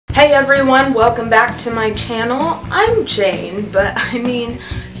Hey everyone, welcome back to my channel. I'm Jane, but I mean,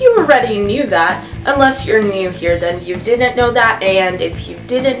 you already knew that. Unless you're new here, then you didn't know that, and if you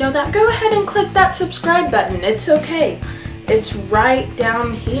didn't know that, go ahead and click that subscribe button. It's okay. It's right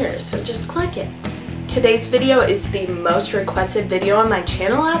down here, so just click it. Today's video is the most requested video on my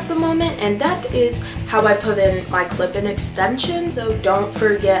channel at the moment, and that is how I put in my clip-in extension. So don't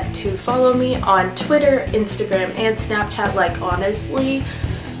forget to follow me on Twitter, Instagram, and Snapchat. Like, honestly,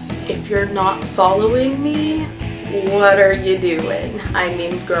 if you're not following me, what are you doing? I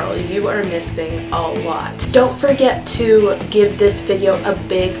mean, girl, you are missing a lot. Don't forget to give this video a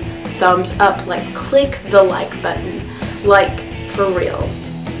big thumbs up. Like, click the like button. Like, for real.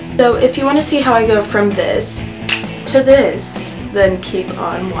 So if you want to see how I go from this to this, then keep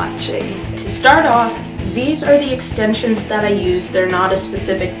on watching. To start off, these are the extensions that I use. They're not a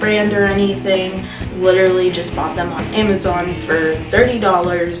specific brand or anything. Literally just bought them on Amazon for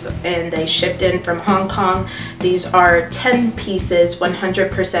 $30 and they shipped in from Hong Kong. These are 10 pieces,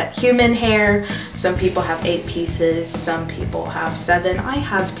 100% human hair. Some people have 8 pieces, some people have 7. I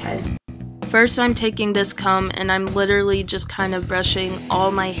have 10. First, I'm taking this comb and I'm literally just kind of brushing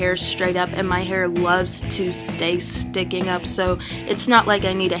all my hair straight up, and my hair loves to stay sticking up, so it's not like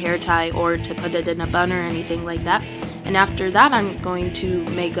I need a hair tie or to put it in a bun or anything like that. And after that, I'm going to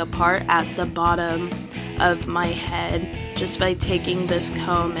make a part at the bottom of my head just by taking this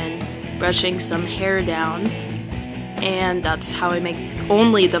comb and brushing some hair down, and that's how I make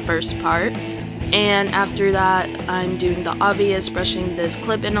only the first part. And after that, I'm doing the obvious, brushing this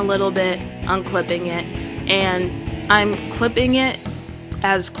clip in a little bit, unclipping it, and I'm clipping it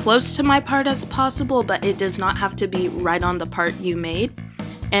as close to my part as possible, but it does not have to be right on the part you made.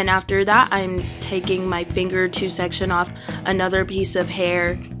 And after that, I'm taking my finger to section off another piece of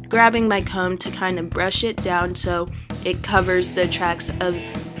hair, grabbing my comb to kind of brush it down so it covers the tracks of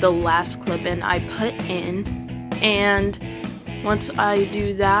the last clip-in I put in. And once I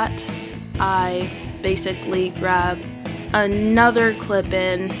do that, I basically grab another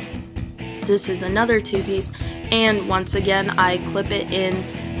clip-in. This is another 2-piece, and once again I clip it in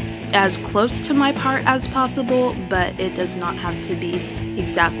as close to my part as possible, but it does not have to be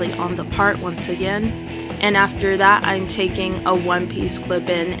exactly on the part once again. And after that, I'm taking a 1-piece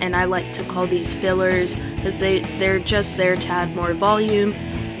clip-in, and I like to call these fillers because they're just there to add more volume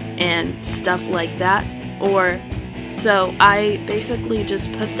and stuff like that. So I basically just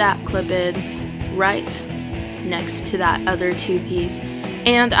put that clip in right next to that other 2-piece,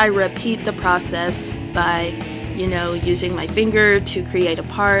 and I repeat the process by, using my finger to create a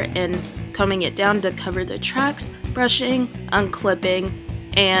part and combing it down to cover the tracks, brushing, unclipping,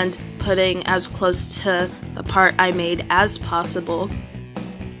 and putting as close to the part I made as possible.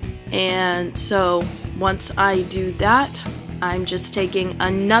 And so once I do that, I'm just taking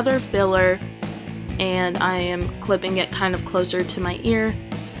another filler and I am clipping it kind of closer to my ear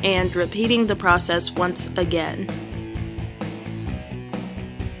and repeating the process once again.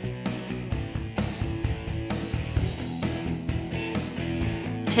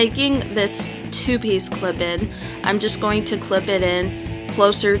 Taking this 2-piece clip-in, I'm just going to clip it in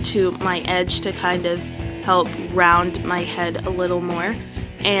closer to my edge to kind of help round my head a little more.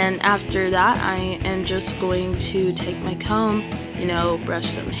 And after that, I am just going to take my comb, brush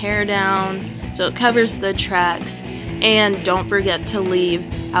some hair down so it covers the tracks, and don't forget to leave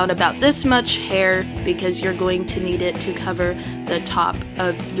out about this much hair because you're going to need it to cover the top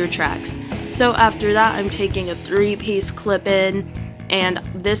of your tracks. So after that, I'm taking a 3-piece clip-in, and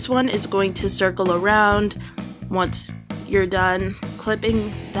this one is going to circle around once you're done clipping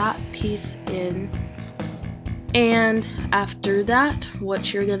that piece in. And after that,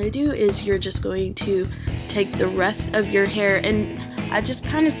 what you're gonna do is you're just going to take the rest of your hair, and I just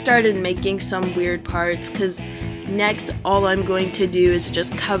kind of started making some weird parts because next all I'm going to do is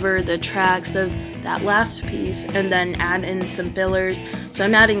just cover the tracks of that last piece and then add in some fillers. So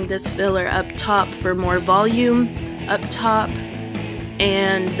I'm adding this filler up top for more volume up top,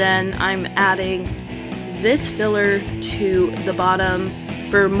 and then I'm adding this filler to the bottom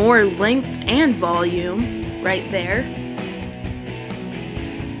for more length and volume right there.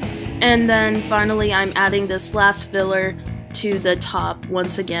 And then finally I'm adding this last filler to the top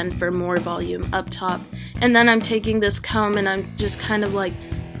once again for more volume up top. And then I'm taking this comb and I'm just kind of like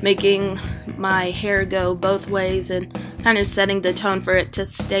making my hair go both ways and kind of setting the tone for it to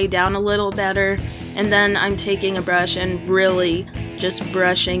stay down a little better. And then I'm taking a brush and really just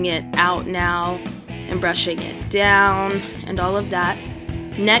brushing it out now and brushing it down and all of that.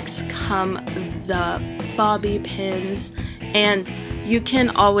 Next come the bobby pins, and You can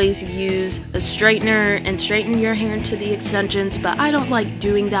always use a straightener and straighten your hair into the extensions, but I don't like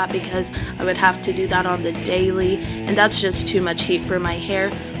doing that because I would have to do that on the daily, and that's just too much heat for my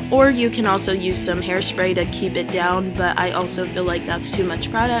hair. Or you can also use some hairspray to keep it down, but I also feel like that's too much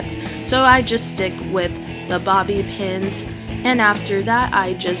product, so I just stick with the bobby pins. And after that,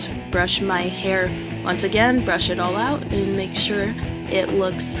 I just brush my hair once again, brush it all out and make sure it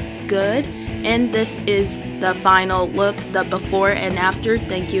looks good. And this is the final look, the before and after.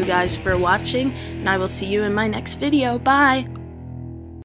 Thank you guys for watching, and I will see you in my next video. Bye!